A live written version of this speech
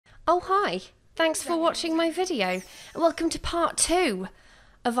Oh hi, thanks for watching my video and welcome to part 2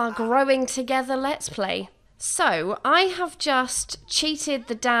 of our Growing Together Let's Play. So, I have just cheated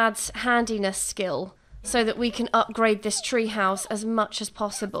the dad's handiness skill so that we can upgrade this treehouse as much as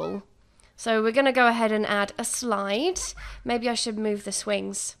possible. So we're going to go ahead and add a slide. Maybe I should move the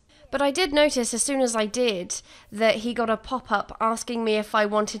swings. But I did notice as soon as I did that he got a pop-up asking me if I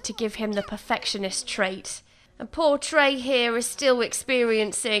wanted to give him the perfectionist trait. And poor Trey here is still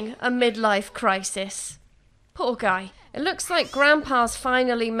experiencing a midlife crisis. Poor guy. It looks like Grandpa's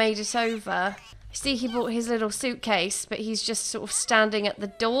finally made it over. I see he brought his little suitcase, but he's just sort of standing at the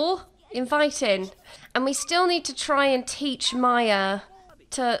door. Invite in. And we still need to try and teach Maya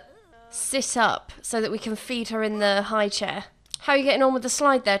to sit up so that we can feed her in the high chair. How are you getting on with the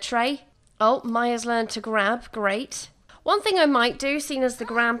slide there, Trey? Oh, Maya's learned to grab. Great. One thing I might do, seeing as the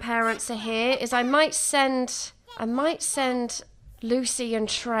grandparents are here, is I might send Lucy and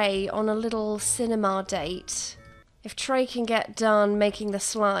Trey on a little cinema date. If Trey can get done making the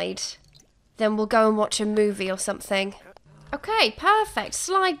slide, then we'll go and watch a movie or something. Okay, perfect.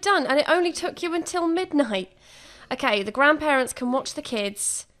 Slide done. And it only took you until midnight. Okay, the grandparents can watch the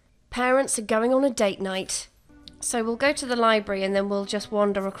kids. Parents are going on a date night. So we'll go to the library and then we'll just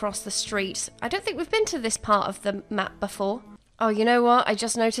wander across the street. I don't think we've been to this part of the map before. Oh, you know what? I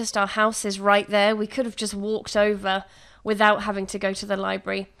just noticed our house is right there. We could have just walked over without having to go to the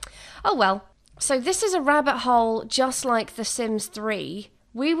library. Oh well. So this is a rabbit hole just like The Sims 3.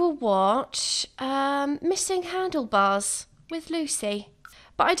 We will watch Missing Handlebars with Lucy.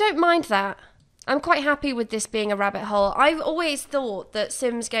 But I don't mind that. I'm quite happy with this being a rabbit hole. I've always thought that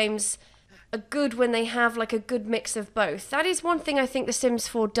Sims games are good when they have like a good mix of both. That is one thing I think The Sims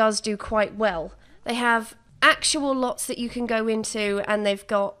 4 does do quite well. They have actual lots that you can go into and they've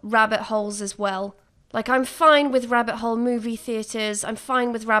got rabbit holes as well. Like I'm fine with rabbit hole movie theatres, I'm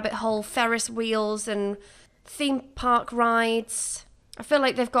fine with rabbit hole Ferris wheels and theme park rides. I feel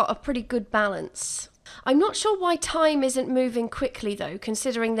like they've got a pretty good balance. I'm not sure why time isn't moving quickly though,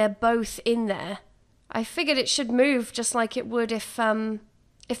 considering they're both in there. I figured it should move just like it would if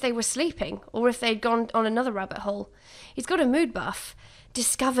they were sleeping, or if they'd gone on another rabbit hole. He's got a mood buff.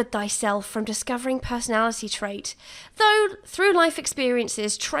 Discovered thyself from discovering personality trait. Though, through life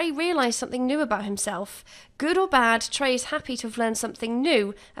experiences, Trey realised something new about himself. Good or bad, Trey is happy to have learned something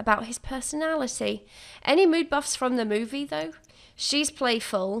new about his personality. Any mood buffs from the movie, though? She's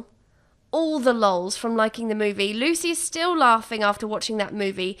playful. All the lols from liking the movie. Lucy is still laughing after watching that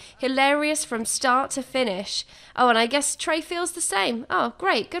movie. Hilarious from start to finish. Oh, and I guess Trey feels the same. Oh,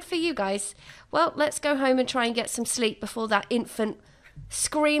 great. Good for you guys. Well, let's go home and try and get some sleep before that infant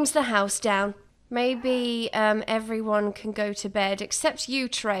screams the house down. Maybe everyone can go to bed, except you,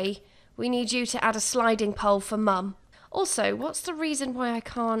 Trey. We need you to add a sliding pole for Mum. Also, what's the reason why I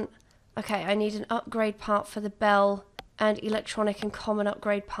can't... Okay, I need an upgrade part for the bell and electronic and common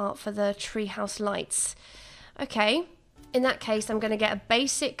upgrade part for the treehouse lights. Okay, in that case I'm going to get a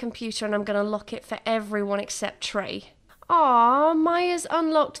basic computer and I'm going to lock it for everyone except Trey. Aww, Maya's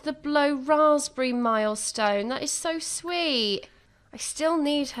unlocked the Blow Raspberry milestone. That is so sweet. I still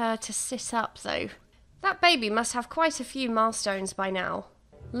need her to sit up though. That baby must have quite a few milestones by now.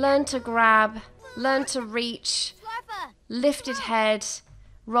 Learn to grab, learn to reach, lifted head,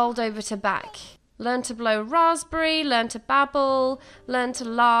 rolled over to back. Learn to blow raspberry, learn to babble, learn to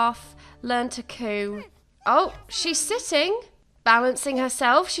laugh, learn to coo. Oh, she's sitting, balancing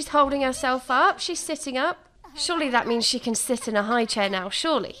herself. She's holding herself up. She's sitting up. Surely that means she can sit in a high chair now,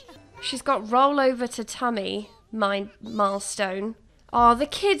 surely. She's got roll over to tummy, milestone. Oh, the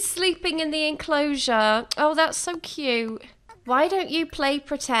kid's sleeping in the enclosure. Oh, that's so cute. Why don't you play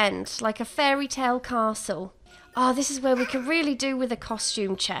pretend, like a fairy tale castle? Oh, this is where we could really do with a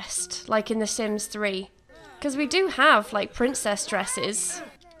costume chest, like in The Sims 3. Because we do have, like, princess dresses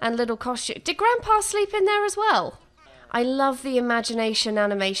and little costumes. Did Grandpa sleep in there as well? I love the imagination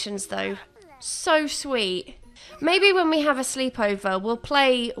animations, though. So sweet. Maybe when we have a sleepover, we'll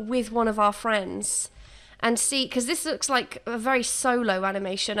play with one of our friends and see, because this looks like a very solo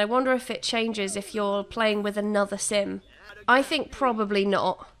animation. I wonder if it changes if you're playing with another Sim. I think probably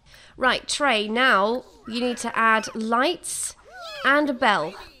not. Right, Trey, now you need to add lights and a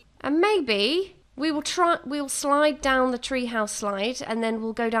bell. And maybe we'll slide down the treehouse slide and then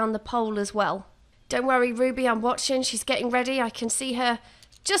we'll go down the pole as well. Don't worry, Ruby, I'm watching. She's getting ready. I can see her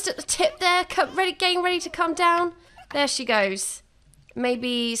just at the tip there, getting ready to come down. There she goes.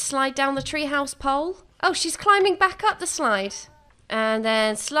 Maybe slide down the treehouse pole. Oh, she's climbing back up the slide. And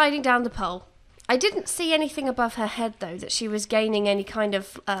then sliding down the pole. I didn't see anything above her head, though, that she was gaining any kind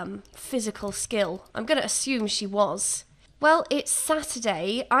of physical skill. I'm going to assume she was. Well, it's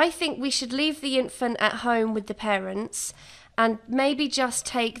Saturday. I think we should leave the infant at home with the parents and maybe just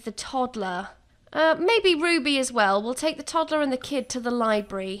take the toddler. Maybe Ruby as well. We'll take the toddler and the kid to the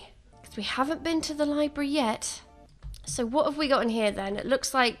library. Because we haven't been to the library yet. So what have we got in here then? It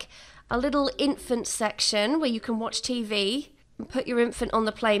looks like a little infant section where you can watch TV and put your infant on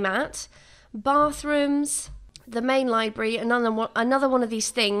the playmat. Bathrooms, the main library, another one of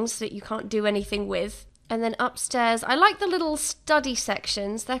these things that you can't do anything with. And then upstairs, I like the little study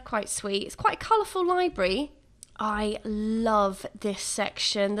sections. They're quite sweet. It's quite a colourful library. I love this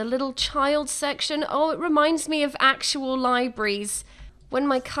section, the little child section. Oh, it reminds me of actual libraries. When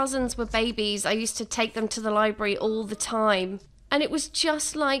my cousins were babies, I used to take them to the library all the time. And it was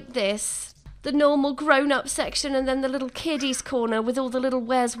just like this. The normal grown-up section and then the little kiddies corner with all the little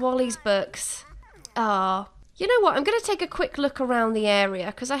Where's Wally's books. Ah, you know what? I'm going to take a quick look around the area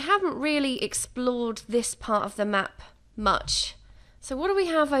because I haven't really explored this part of the map much. So what do we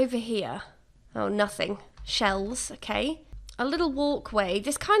have over here? Oh, nothing. Shelves, okay. A little walkway.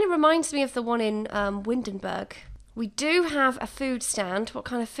 This kind of reminds me of the one in Windenburg. We do have a food stand. What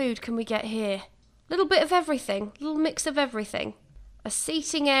kind of food can we get here? Little bit of everything. Little mix of everything. A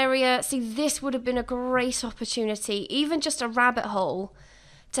seating area. See, this would have been a great opportunity. Even just a rabbit hole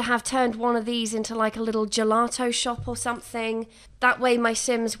to have turned one of these into like a little gelato shop or something. That way my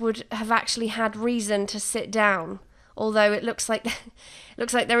Sims would have actually had reason to sit down. Although it looks like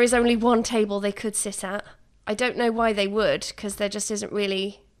there is only one table they could sit at. I don't know why they would, because there just isn't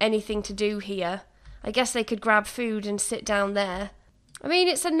really anything to do here. I guess they could grab food and sit down there. I mean,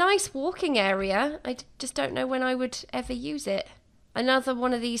 it's a nice walking area. I just don't know when I would ever use it. Another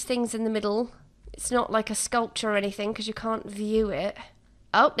one of these things in the middle. It's not like a sculpture or anything because you can't view it.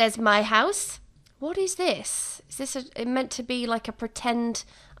 Oh, there's my house. What is this? Is this meant to be like a pretend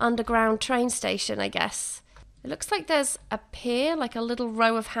underground train station, I guess? It looks like there's a pier, like a little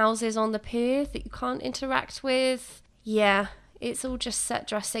row of houses on the pier that you can't interact with. Yeah. It's all just set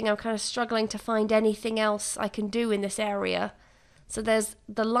dressing. I'm kind of struggling to find anything else I can do in this area. So there's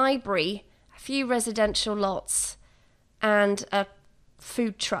the library, a few residential lots, and a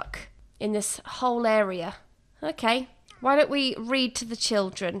food truck in this whole area. Okay, why don't we read to the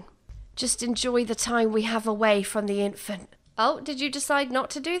children? Just enjoy the time we have away from the infant. Oh, did you decide not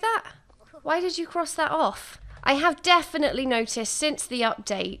to do that? Why did you cross that off? I have definitely noticed since the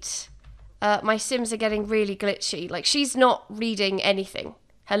update my Sims are getting really glitchy. Like, she's not reading anything.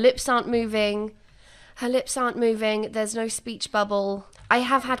 Her lips aren't moving. There's no speech bubble. I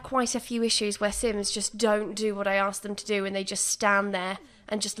have had quite a few issues where Sims just don't do what I ask them to do and they just stand there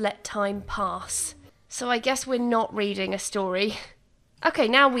and just let time pass. So I guess we're not reading a story. Okay,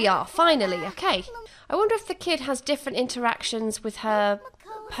 now we are. Finally, okay. I wonder if the kid has different interactions with her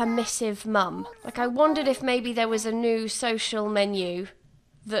permissive mum. Like, I wondered if maybe there was a new social menu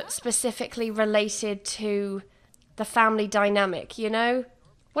that specifically related to the family dynamic, you know?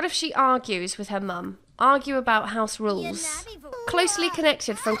 What if she argues with her mum? Argue about house rules. Closely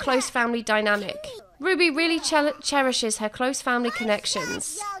connected from close family dynamic. Ruby really cherishes her close family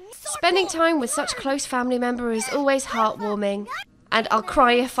connections. Spending time with such close family member is always heartwarming. And I'll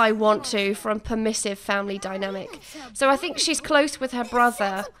cry if I want to from permissive family dynamic. So I think she's close with her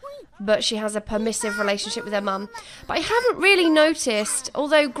brother, but she has a permissive relationship with her mum. But I haven't really noticed,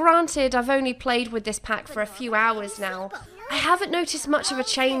 although granted I've only played with this pack for a few hours now, I haven't noticed much of a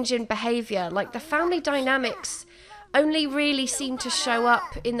change in behaviour. Like, the family dynamics only really seem to show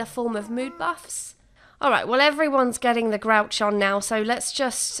up in the form of mood buffs. Alright, well, everyone's getting the grouch on now, so let's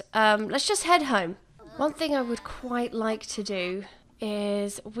just head home. One thing I would quite like to do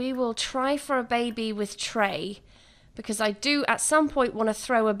is we will try for a baby with Trey, because I do at some point want to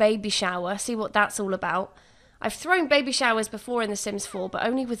throw a baby shower, see what that's all about. I've thrown baby showers before in The Sims 4, but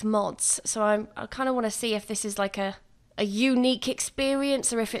only with mods, so I kind of want to see if this is like a unique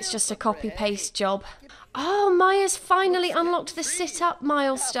experience or if it's just a copy-paste job. Oh, Maya's finally unlocked the sit-up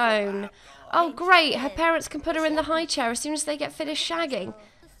milestone. Oh, great, her parents can put her in the high chair as soon as they get finished shagging.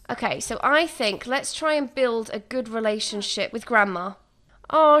 Okay, so I think let's try and build a good relationship with Grandma.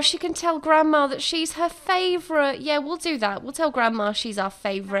 Oh, she can tell Grandma that she's her favourite. Yeah, we'll do that. We'll tell Grandma she's our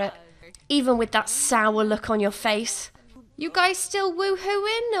favourite. Even with that sour look on your face. You guys still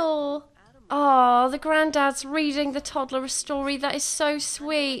woohooing or? Oh, the granddad's reading the toddler a story. That is so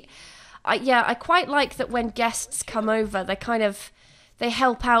sweet. I quite like that when guests come over, they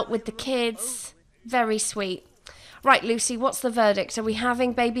help out with the kids. Very sweet. Right, Lucy, what's the verdict? Are we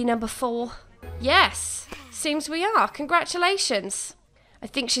having baby number 4? Yes, seems we are. Congratulations. I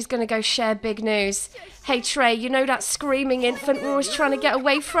think she's going to go share big news. Hey, Trey, you know that screaming infant we're always trying to get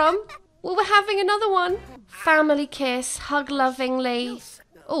away from? Well, we're having another one. family kiss, hug lovingly.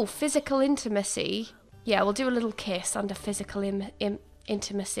 Oh, physical intimacy. Yeah, we'll do a little kiss under physical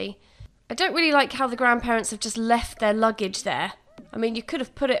intimacy. I don't really like how the grandparents have just left their luggage there. I mean, you could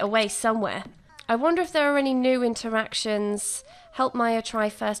have put it away somewhere. I wonder if there are any new interactions. Help Maya try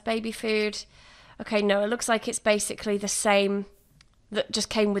first baby food. Okay, no, it looks like it's basically the same that just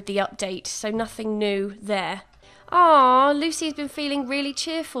came with the update, so nothing new there. Aw, Lucy's been feeling really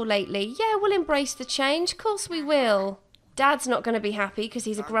cheerful lately. Yeah, we'll embrace the change. Of course we will. Dad's not going to be happy because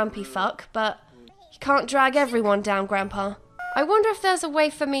he's a grumpy fuck, but you can't drag everyone down, Grandpa. I wonder if there's a way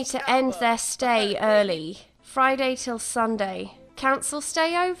for me to end their stay early. Friday till Sunday. Cancel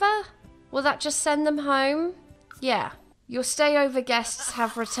stay over? Will that just send them home? Yeah. Your stay over guests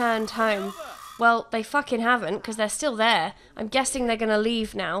have returned home. Well, they fucking haven't because they're still there. I'm guessing they're going to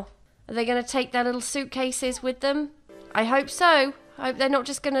leave now. Are they going to take their little suitcases with them? I hope so. I hope they're not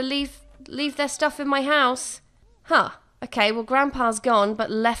just going to leave their stuff in my house. Huh. Okay, well, Grandpa's gone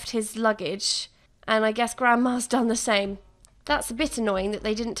but left his luggage. And I guess Grandma's done the same. That's a bit annoying that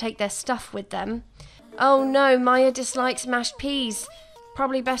they didn't take their stuff with them. Oh no, Maya dislikes mashed peas.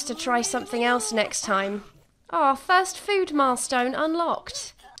 Probably best to try something else next time. Oh, first food milestone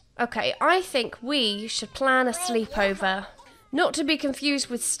unlocked. Okay, I think we should plan a sleepover. Not to be confused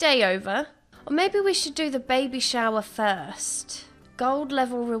with stayover. Or maybe we should do the baby shower first. Gold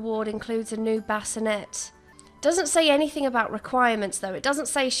level reward includes a new bassinet. Doesn't say anything about requirements though. It doesn't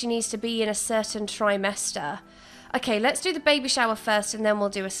say she needs to be in a certain trimester. Okay, let's do the baby shower first and then we'll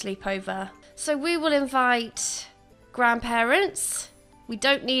do a sleepover. So we will invite grandparents. We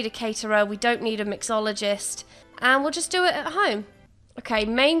don't need a caterer. We don't need a mixologist. And we'll just do it at home. Okay,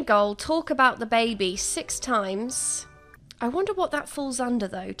 main goal, talk about the baby 6 times. I wonder what that falls under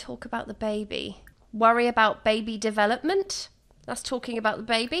though, talk about the baby. Worry about baby development? That's talking about the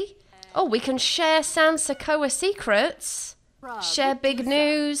baby. Oh, we can share Sansakoa secrets. Share big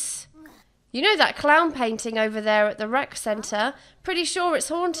news. You know that clown painting over there at the rec centre? Pretty sure it's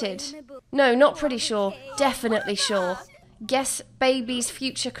haunted. No, not pretty sure. Definitely sure. Guess baby's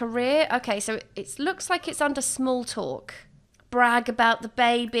future career. Okay, so it looks like it's under small talk. Brag about the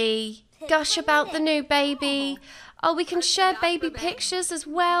baby. Gush about the new baby. Oh, we can share baby pictures as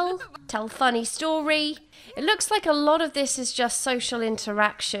well. Tell funny story. It looks like a lot of this is just social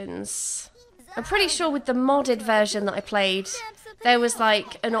interactions. I'm pretty sure with the modded version that I played, there was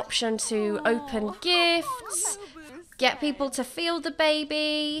like an option to open gifts, get people to feel the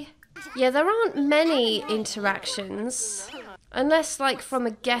baby. Yeah, there aren't many interactions. Unless like from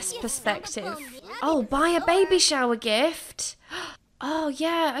a guest perspective. Oh, buy a baby shower gift. Oh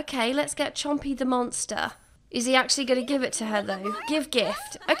yeah, okay, let's get Chompy the monster. Is he actually going to give it to her though? Give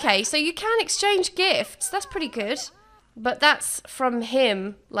gift. Okay, so you can exchange gifts. That's pretty good. But that's from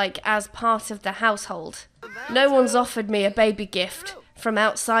him, like, as part of the household. No one's offered me a baby gift from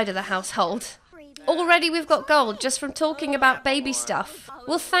outside of the household. Already we've got gold just from talking about baby stuff.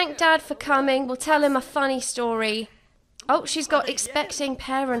 We'll thank Dad for coming. We'll tell him a funny story. Oh, she's got expecting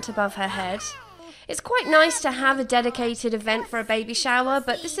parent above her head. It's quite nice to have a dedicated event for a baby shower,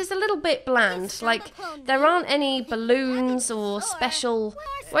 but this is a little bit bland. Like, there aren't any balloons or special...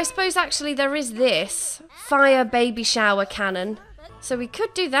 Well, I suppose actually there is this. Fire baby shower cannon. So we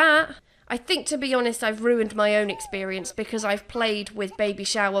could do that. I think, to be honest, I've ruined my own experience because I've played with baby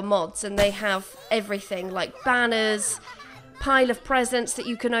shower mods and they have everything, like banners, pile of presents that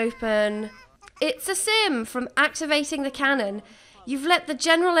you can open. It's a sim from activating the cannon. You've let the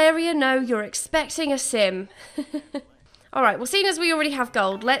general area know you're expecting a sim. Alright, well, seeing as we already have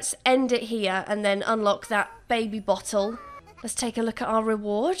gold, let's end it here and then unlock that baby bottle. Let's take a look at our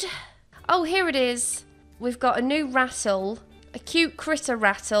reward. Oh, here it is. We've got a new rattle, a cute critter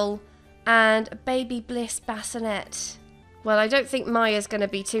rattle, and a baby bliss bassinet. Well, I don't think Maya's going to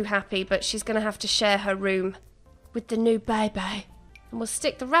be too happy, but she's going to have to share her room with the new baby. And we'll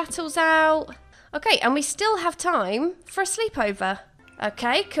stick the rattles out. Okay, and we still have time for a sleepover.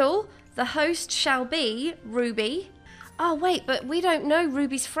 Okay, cool. The host shall be Ruby. Oh, wait, but we don't know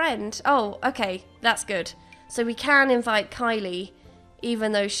Ruby's friend. Oh, okay, that's good. So we can invite Kylie,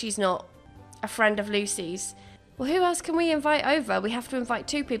 even though she's not a friend of Lucy's. Well, who else can we invite over? We have to invite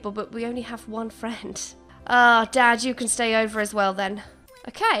 2 people, but we only have 1 friend. Ah, Dad, you can stay over as well then.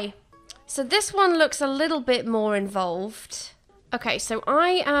 Okay, so this one looks a little bit more involved. Okay, so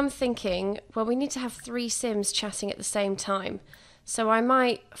I am thinking, well, we need to have 3 Sims chatting at the same time. So I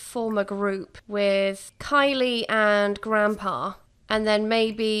might form a group with Kylie and Grandpa, and then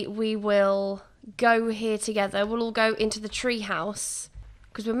maybe we will go here together. We'll all go into the treehouse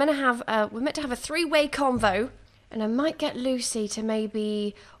because we're meant to have a 3-way convo, and I might get Lucy to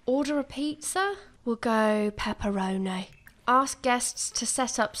maybe order a pizza. We'll go pepperoni. Ask guests to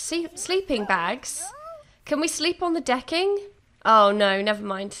set up sleeping bags. Can we sleep on the decking? Oh no, never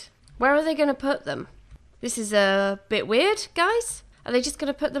mind. Where are they going to put them? This is a bit weird, guys. Are they just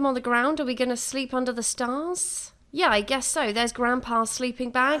going to put them on the ground? Are we going to sleep under the stars? Yeah, I guess so. There's Grandpa's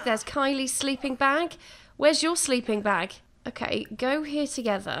sleeping bag. There's Kylie's sleeping bag. Where's your sleeping bag? Okay, go here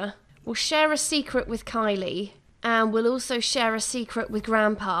together. We'll share a secret with Kylie. And we'll also share a secret with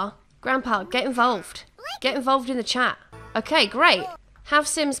Grandpa. Grandpa, get involved. Get involved in the chat. Okay, great. Have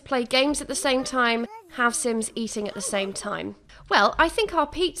Sims play games at the same time. Have Sims eating at the same time. Well, I think our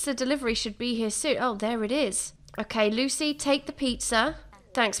pizza delivery should be here soon. Oh, there it is. Okay, Lucy, take the pizza.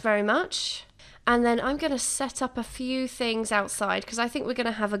 Thanks very much. And then I'm going to set up a few things outside because I think we're going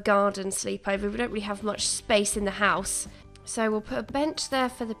to have a garden sleepover. We don't really have much space in the house. So we'll put a bench there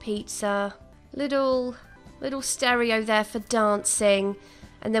for the pizza. Little stereo there for dancing.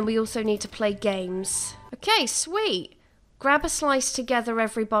 And then we also need to play games. Okay, sweet. Grab a slice together,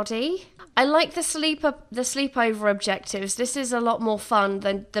 everybody. I like the sleepover objectives. This is a lot more fun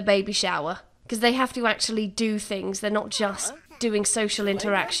than the baby shower. Because they have to actually do things. They're not just doing social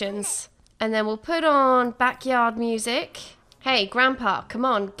interactions. And then we'll put on backyard music. Hey, Grandpa, come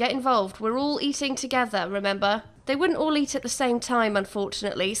on, get involved. We're all eating together, remember? They wouldn't all eat at the same time,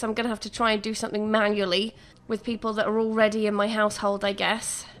 unfortunately. So I'm going to have to try and do something manually with people that are already in my household, I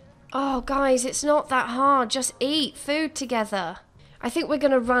guess. Oh, guys, it's not that hard. Just eat food together. I think we're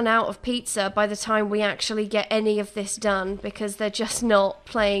going to run out of pizza by the time we actually get any of this done because they're just not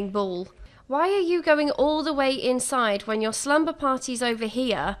playing ball. Why are you going all the way inside when your slumber party's over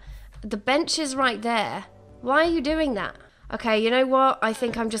here? The bench is right there. Why are you doing that? Okay, you know what? I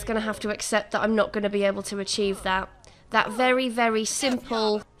think I'm just going to have to accept that I'm not going to be able to achieve that. That very, very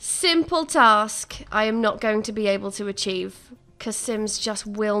simple task I am not going to be able to achieve because Sims just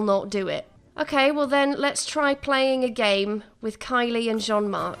will not do it. Okay, well then let's try playing a game with Kylie and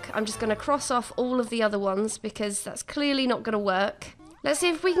Jean-Marc. I'm just going to cross off all of the other ones because that's clearly not going to work. Let's see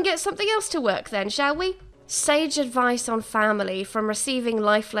if we can get something else to work then, shall we? Sage advice on family from receiving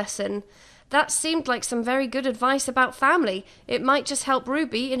life lesson. That seemed like some very good advice about family. It might just help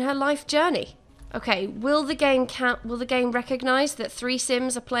Ruby in her life journey. Okay, will the game recognize that 3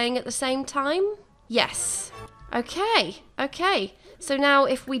 Sims are playing at the same time? Yes. Okay. So now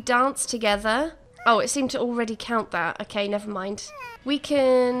if we dance together... Oh, it seemed to already count that. Okay, never mind. We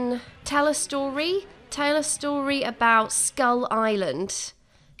can tell a story. Tell a story about Skull Island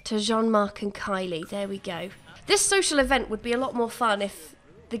to Jean-Marc and Kylie. There we go. This social event would be a lot more fun if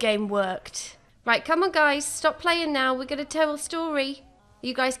the game worked. Right, come on guys, stop playing now. We're going to tell a story.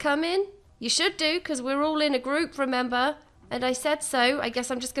 You guys come in? You should do, because we're all in a group, remember? And I said so. I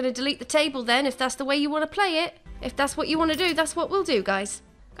guess I'm just going to delete the table then, if that's the way you want to play it. If that's what you want to do, that's what we'll do, guys.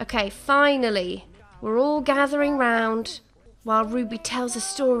 Okay, finally. We're all gathering round while Ruby tells a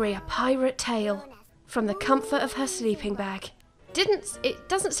story, a pirate tale, from the comfort of her sleeping bag. It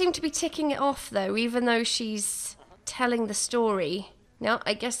doesn't seem to be ticking it off, though, even though she's telling the story. Now,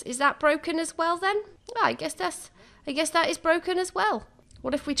 I guess, is that broken as well, then? Oh, I guess that is broken as well.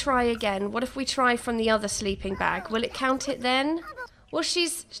 What if we try again? What if we try from the other sleeping bag? Will it count it then? Well,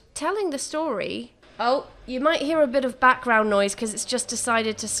 she's telling the story. Oh, you might hear a bit of background noise because it's just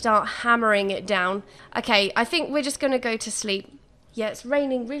decided to start hammering it down. Okay, I think we're just going to go to sleep. Yeah, it's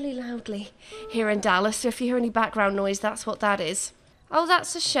raining really loudly here in Dallas, so if you hear any background noise, that's what that is. Oh,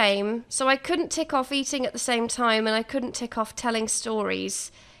 that's a shame. So I couldn't tick off eating at the same time, and I couldn't tick off telling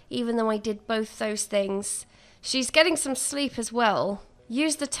stories, even though I did both those things. She's getting some sleep as well.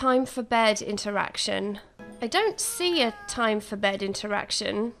 Use the time for bed interaction. I don't see a time for bed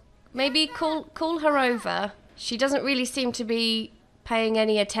interaction. Maybe call her over. She doesn't really seem to be paying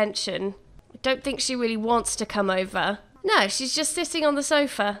any attention. I don't think she really wants to come over. No, she's just sitting on the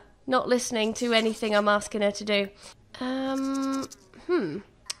sofa, not listening to anything I'm asking her to do.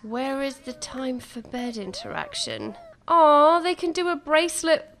 Where is the time for bed interaction? Aw, they can do a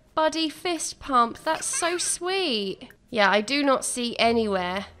bracelet buddy fist pump. That's so sweet. Yeah, I do not see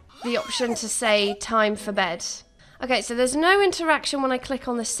anywhere the option to say time for bed. Okay, so there's no interaction when I click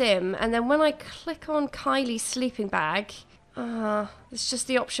on the sim, and then when I click on Kylie's sleeping bag, it's just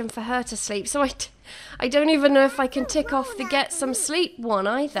the option for her to sleep. So I don't even know if I can tick off the get some sleep one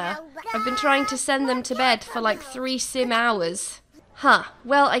either. I've been trying to send them to bed for like 3 sim hours.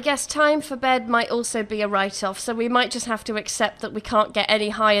 Well, I guess time for bed might also be a write-off, so we might just have to accept that we can't get any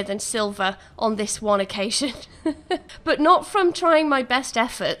higher than silver on this one occasion. But not from trying my best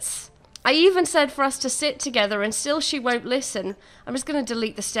efforts. I even said for us to sit together and still she won't listen. I'm just going to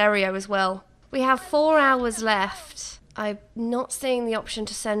delete the stereo as well. We have 4 hours left. I'm not seeing the option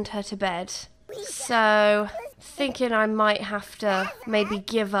to send her to bed. So, thinking I might have to maybe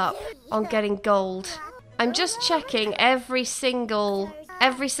give up on getting gold. I'm just checking every single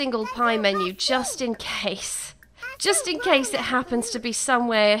pie menu just in case. Just in case it happens to be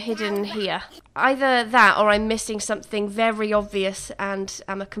somewhere hidden here. Either that or I'm missing something very obvious and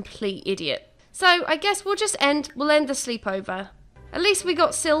I'm a complete idiot. So I guess we'll end the sleepover. At least we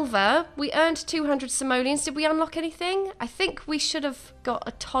got silver. We earned 200 simoleons. Did we unlock anything? I think we should have got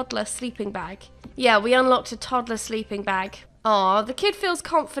a toddler sleeping bag. Yeah, we unlocked a toddler sleeping bag. Aw, the kid feels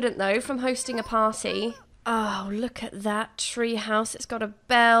confident though from hosting a party. Oh, look at that tree house. It's got a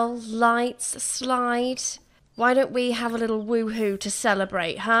bell, lights, a slide. Why don't we have a little woohoo to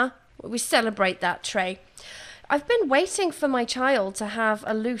celebrate, huh? We celebrate that, Trey. I've been waiting for my child to have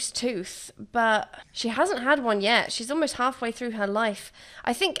a loose tooth, but she hasn't had one yet. She's almost halfway through her life.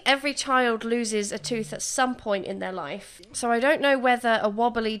 I think every child loses a tooth at some point in their life. So I don't know whether a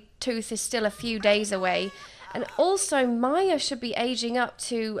wobbly tooth is still a few days away. And also, Maya should be aging up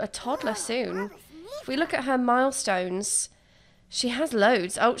to a toddler soon. If we look at her milestones, she has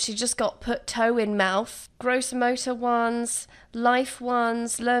loads. Oh, she just got put toe in mouth. Gross motor ones, life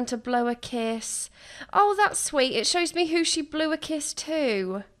ones, learn to blow a kiss. Oh, that's sweet. It shows me who she blew a kiss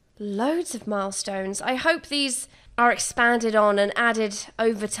to. Loads of milestones. I hope these are expanded on and added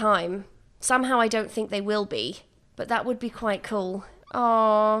over time. Somehow I don't think they will be, but that would be quite cool.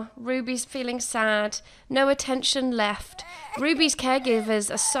 Aw, Ruby's feeling sad. No attention left. Ruby's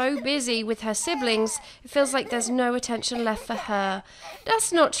caregivers are so busy with her siblings, it feels like there's no attention left for her.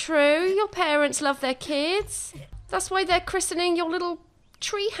 That's not true. Your parents love their kids. That's why they're christening your little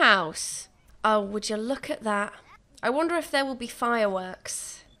tree house. Oh, would you look at that? I wonder if there will be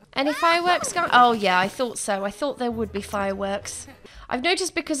fireworks. Any fireworks, guys? Oh, yeah, I thought so. I thought there would be fireworks. I've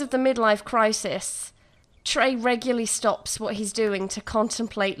noticed because of the midlife crisis, Trey regularly stops what he's doing to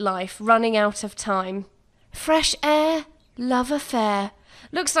contemplate life, running out of time. Fresh air, love affair.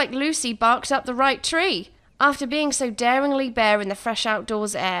 Looks like Lucy barked up the right tree. After being so daringly bare in the fresh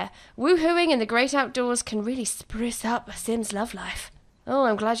outdoors air, woohooing in the great outdoors can really spruce up a Sim's love life. Oh,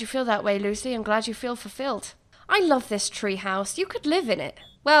 I'm glad you feel that way, Lucy. I'm glad you feel fulfilled. I love this tree house. You could live in it.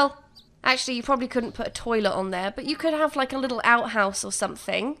 Well, actually, you probably couldn't put a toilet on there, but you could have like a little outhouse or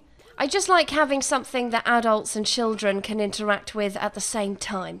something. I just like having something that adults and children can interact with at the same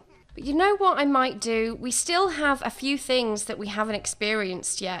time. But you know what I might do? We still have a few things that we haven't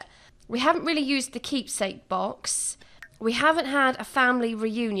experienced yet. We haven't really used the keepsake box. We haven't had a family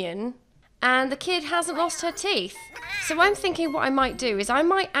reunion. And the kid hasn't lost her teeth. So I'm thinking what I might do is I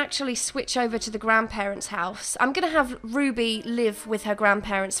might actually switch over to the grandparents' house. I'm going to have Ruby live with her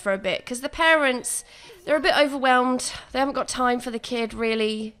grandparents for a bit. Because the parents, they're a bit overwhelmed. They haven't got time for the kid,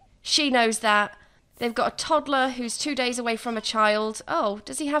 really. She knows that. They've got a toddler who's 2 days away from a child. Oh,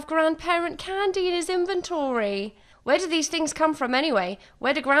 does he have grandparent candy in his inventory? Where do these things come from anyway?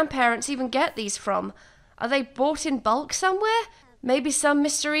 Where do grandparents even get these from? Are they bought in bulk somewhere? Maybe some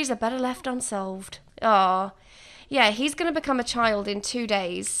mysteries are better left unsolved. Oh, yeah, he's going to become a child in 2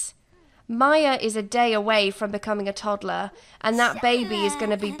 days. Maya is a day away from becoming a toddler, and that baby is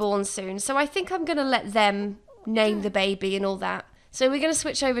going to be born soon. So I think I'm going to let them name the baby and all that. So we're going to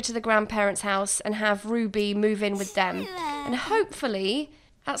switch over to the grandparents' house and have Ruby move in with them. And hopefully,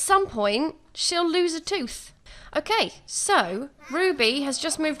 at some point, she'll lose a tooth. Okay, so Ruby has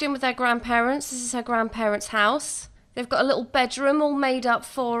just moved in with her grandparents. This is her grandparents' house. They've got a little bedroom all made up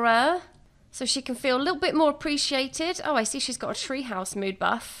for her, so she can feel a little bit more appreciated. Oh, I see she's got a treehouse mood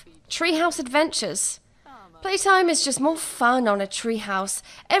buff. Treehouse adventures. Playtime is just more fun on a treehouse.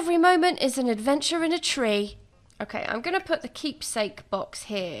 Every moment is an adventure in a tree. Okay, I'm going to put the keepsake box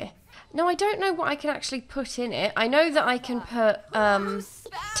here. Now, I don't know what I can actually put in it. I know that I can put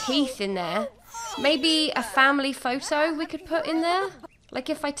teeth in there. Maybe a family photo we could put in there. Like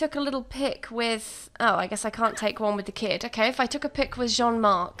if I took a little pic with... Oh, I guess I can't take one with the kid. Okay, if I took a pic with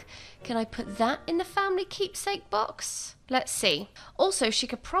Jean-Marc, can I put that in the family keepsake box? Let's see. Also, she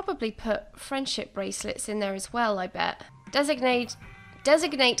could probably put friendship bracelets in there as well, I bet. Designate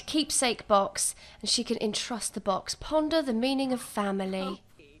keepsake box, and she can entrust the box. Ponder the meaning of family.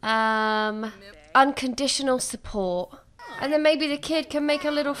 Unconditional support. And then maybe the kid can make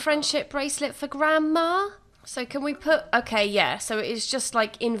a little friendship bracelet for grandma. So can we put... Okay, yeah, so it is just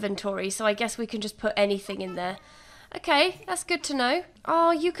like inventory, so I guess we can just put anything in there. Okay, that's good to know.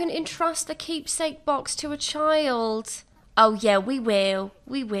 Oh, you can entrust the keepsake box to a child. Oh, yeah, we will.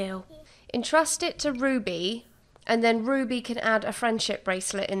 We will. Entrust it to Ruby, and then Ruby can add a friendship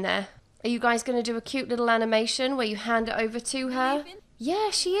bracelet in there. Are you guys going to do a cute little animation where you hand it over to her? Yeah,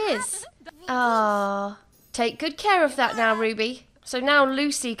 she is. Ah, take good care of that now, Ruby. So now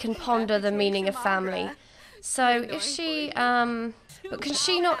Lucy can ponder the meaning of family. So if she, but can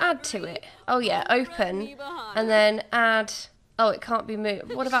she not add to it? Oh yeah, open, and then add, oh it can't be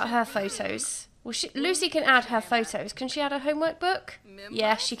moved. What about her photos? Well, Lucy can add her photos. Can she add a homework book?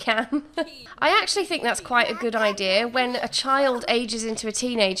 Yeah, she can. I actually think that's quite a good idea. When a child ages into a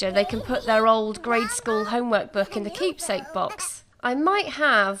teenager, they can put their old grade school homework book in the keepsake box. I might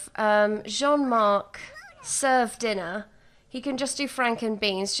have Jean-Marc serve dinner. He can just do frank and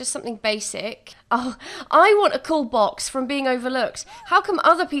beans, just something basic. Oh, I want a cool box from being overlooked. How come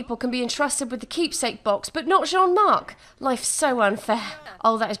other people can be entrusted with the keepsake box, but not Jean-Marc? Life's so unfair.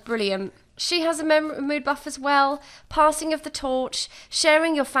 Oh, that is brilliant. She has a mood buff as well. Passing of the torch.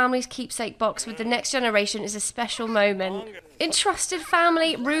 Sharing your family's keepsake box with the next generation is a special moment. Entrusted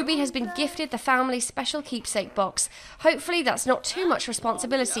family. Ruby has been gifted the family's special keepsake box. Hopefully that's not too much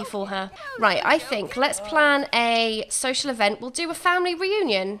responsibility for her. Right, I think let's plan a social event. We'll do a family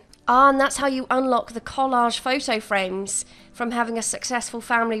reunion. Ah, and that's how you unlock the collage photo frames from having a successful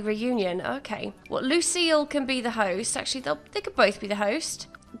family reunion. Okay. Well, Lucille can be the host. Actually, they could both be the host.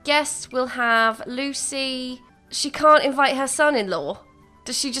 Guests will have Lucy. She can't invite her son-in-law.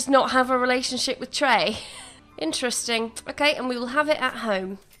 Does she just not have a relationship with Trey? Interesting. Okay, and we will have it at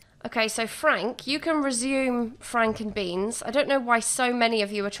home. Okay, so Frank, you can resume Frank and Beans. I don't know why so many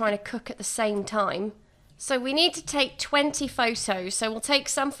of you are trying to cook at the same time. So we need to take 20 photos. So we'll take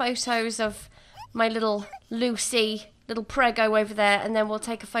some photos of my little Lucy, little prego over there, and then we'll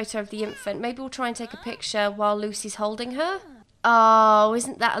take a photo of the infant. Maybe we'll try and take a picture while Lucy's holding her. Oh,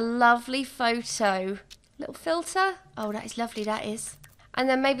 isn't that a lovely photo? Little filter. Oh, that is lovely, that is. And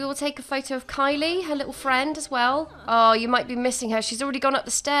then maybe we'll take a photo of Kylie, her little friend as well. Oh, you might be missing her. She's already gone up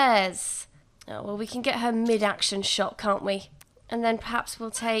the stairs. Oh, well, we can get her mid-action shot, can't we? And then perhaps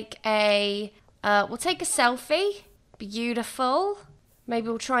we'll take a selfie. Beautiful. Maybe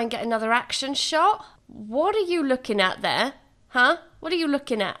we'll try and get another action shot. What are you looking at there? Huh? What are you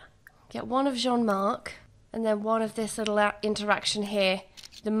looking at? Get one of Jean-Marc. And then one of this little interaction here.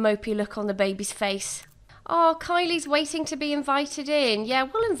 The mopey look on the baby's face. Oh, Kylie's waiting to be invited in. Yeah,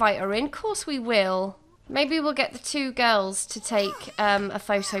 we'll invite her in. Of course we will. Maybe we'll get the two girls to take a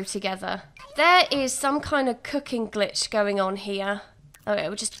photo together. There is some kind of cooking glitch going on here. Okay,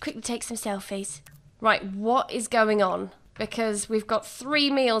 we'll just quickly take some selfies. Right, what is going on? Because we've got 3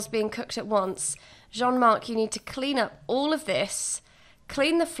 meals being cooked at once. Jean-Marc, you need to clean up all of this.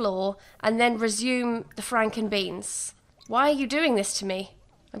 Clean the floor, and then resume the frank and beans. Why are you doing this to me?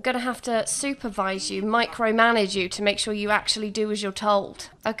 I'm going to have to supervise you, micromanage you to make sure you actually do as you're told.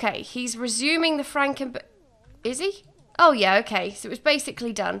 Okay, he's resuming the frank and... Is he? Oh yeah, okay, so it was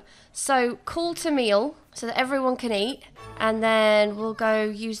basically done. So, call to meal, so that everyone can eat. And then we'll go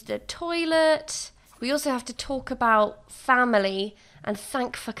use the toilet. We also have to talk about family and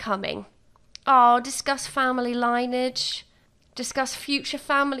thank for coming. Oh, discuss family lineage. Discuss future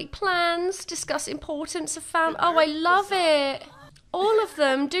family plans. Discuss importance of family. Oh, I love it. All of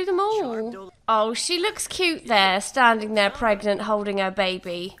them. Do them all. Oh, she looks cute there, standing there pregnant, holding her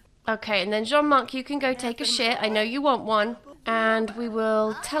baby. Okay, and then Jean-Marc, you can go take a shit. I know you want one. And we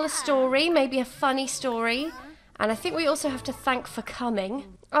will tell a story, maybe a funny story. And I think we also have to thank for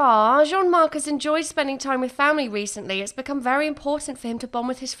coming. Ah, Jean-Marc has enjoyed spending time with family recently. It's become very important for him to bond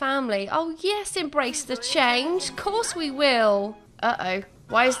with his family. Oh yes, embrace the change. Of course we will. Uh-oh.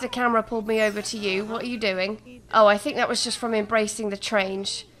 Why has the camera pulled me over to you? What are you doing? Oh, I think that was just from embracing the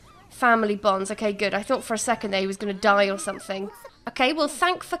change. Family bonds. Okay, good. I thought for a second that he was going to die or something. Okay, well,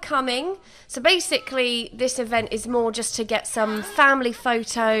 thank for coming. So basically, this event is more just to get some family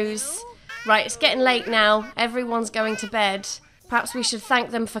photos. Right, it's getting late now. Everyone's going to bed. Perhaps we should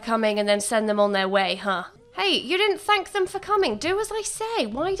thank them for coming and then send them on their way, huh? Hey, you didn't thank them for coming. Do as I say.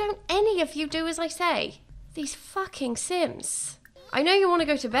 Why don't any of you do as I say? These fucking Sims. I know you want to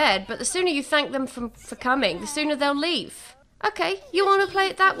go to bed, but the sooner you thank them for coming, the sooner they'll leave. Okay, you want to play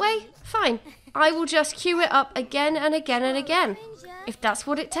it that way? Fine. I will just cue it up again and again and again. If that's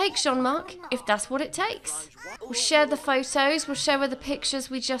what it takes, Jean-Marc. If that's what it takes. We'll share the photos. We'll show her the pictures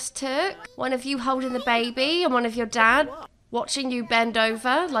we just took. One of you holding the baby and one of your dad watching you bend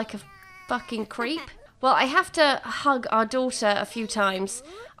over like a fucking creep. Well, I have to hug our daughter a few times.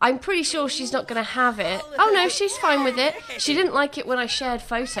 I'm pretty sure she's not going to have it. Oh no, she's fine with it. She didn't like it when I shared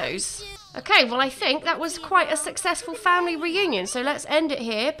photos. Okay, well I think that was quite a successful family reunion, so let's end it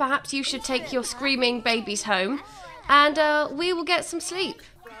here. Perhaps you should take your screaming babies home, and we will get some sleep.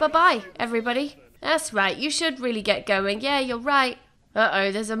 Bye-bye, everybody. That's right, you should really get going. Yeah, you're right.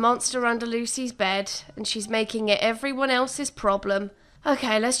 Uh-oh, there's a monster under Lucy's bed, and she's making it everyone else's problem.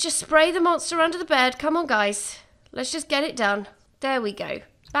 Okay, let's just spray the monster under the bed. Come on, guys. Let's just get it done. There we go.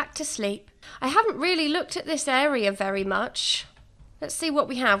 Back to sleep. I haven't really looked at this area very much. Let's see what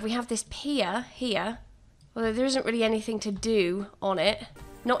we have. We have this pier here. Although there isn't really anything to do on it.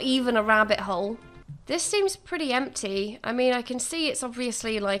 Not even a rabbit hole. This seems pretty empty. I mean, I can see it's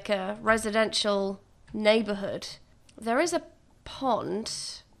obviously like a residential neighborhood. There is a pond.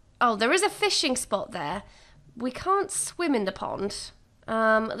 Oh, there is a fishing spot there. We can't swim in the pond.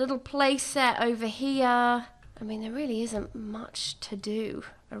 A little play set over here. I mean, there really isn't much to do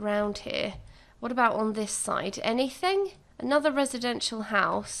around here. What about on this side? Anything? Another residential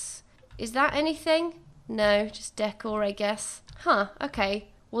house. Is that anything? No, just decor, I guess. Huh, okay.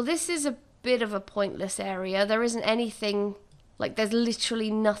 Well, this is a bit of a pointless area. There isn't anything, like there's literally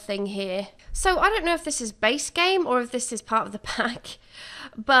nothing here. So I don't know if this is base game or if this is part of the pack.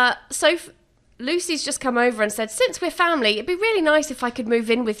 But Lucy's just come over and said, since we're family, it'd be really nice if I could move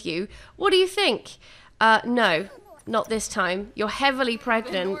in with you. What do you think? No, not this time. You're heavily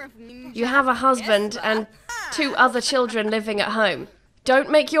pregnant. You have a husband and 2 other children living at home.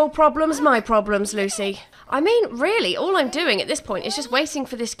 Don't make your problems my problems, Lucy. I mean, really, all I'm doing at this point is just waiting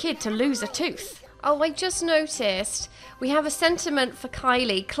for this kid to lose a tooth. Oh, I just noticed we have a sentiment for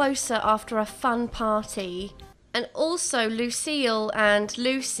Kylie, closer after a fun party. And also Lucille and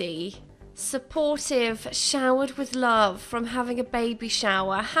Lucy, supportive, showered with love from having a baby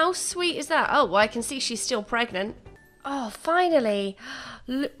shower. How sweet is that? Oh, well, I can see she's still pregnant. Oh, finally.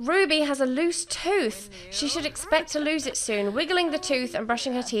 Ruby has a loose tooth. She should expect to lose it soon. Wiggling the tooth and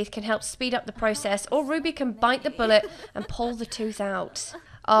brushing her teeth can help speed up the process, or Ruby can bite the bullet and pull the tooth out.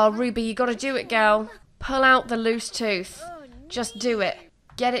 Oh, Ruby, you gotta do it, girl. Pull out the loose tooth. Just do it.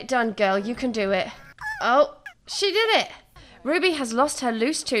 Get it done, girl. You can do it. Oh, she did it. Ruby has lost her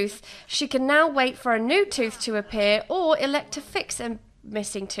loose tooth. She can now wait for a new tooth to appear or elect to fix a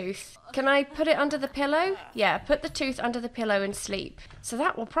missing tooth. Can I put it under the pillow? Yeah, put the tooth under the pillow and sleep. So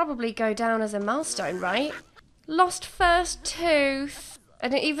that will probably go down as a milestone, right? Lost first tooth.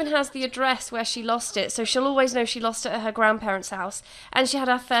 And it even has the address where she lost it, so she'll always know she lost it at her grandparents' house. And she had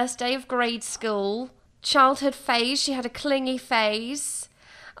her first day of grade school. Childhood phase, she had a clingy phase.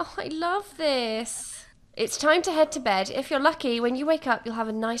 Oh, I love this. It's time to head to bed. If you're lucky, when you wake up, you'll have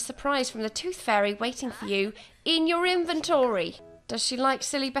a nice surprise from the Tooth Fairy waiting for you in your inventory. Does she like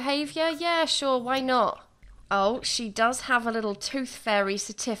silly behaviour? Yeah, sure, why not? Oh, she does have a little Tooth Fairy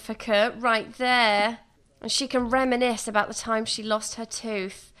certificate right there. And she can reminisce about the time she lost her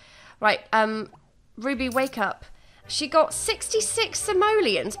tooth. Right, Ruby, wake up. She got 66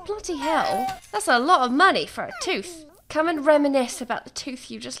 simoleons. Bloody hell. That's a lot of money for a tooth. Come and reminisce about the tooth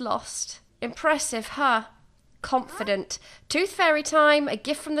you just lost. Impressive, huh? Confident. Tooth Fairy time. A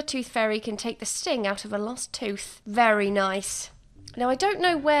gift from the Tooth Fairy can take the sting out of a lost tooth. Very nice. Now, I don't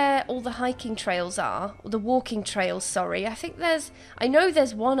know where all the hiking trails are, or the walking trails, sorry. I know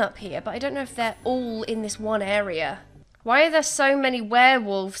there's one up here, but I don't know if they're all in this one area. Why are there so many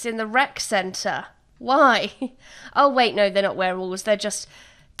werewolves in the rec centre? Why? Oh, wait, no, they're not werewolves. They're just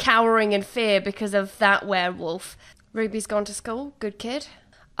cowering in fear because of that werewolf. Ruby's gone to school. Good kid.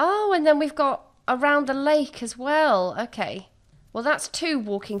 Oh, and then we've got around the lake as well. Okay. Well, that's 2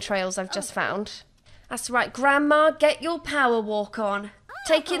 walking trails I've just found. That's right, Grandma, get your power walk on.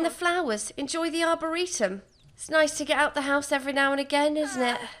 Take in the flowers, enjoy the arboretum. It's nice to get out the house every now and again, isn't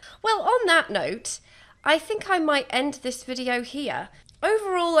it? Well, on that note, I think I might end this video here.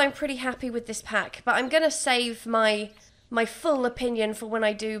 Overall, I'm pretty happy with this pack, but I'm going to save my full opinion for when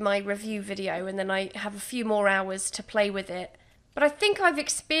I do my review video, and then I have a few more hours to play with it. But I think I've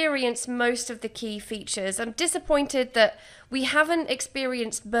experienced most of the key features. I'm disappointed that we haven't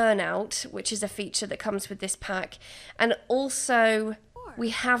experienced burnout, which is a feature that comes with this pack, and also we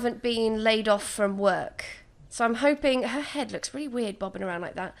haven't been laid off from work. So I'm hoping, her head looks really weird bobbing around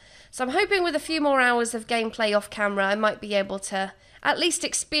like that. So I'm hoping with a few more hours of gameplay off camera, I might be able to at least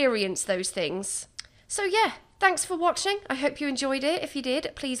experience those things. So yeah, thanks for watching. I hope you enjoyed it. If you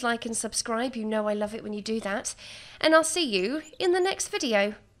did, please like and subscribe. You know I love it when you do that. And I'll see you in the next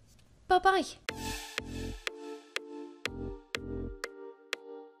video. Bye-bye.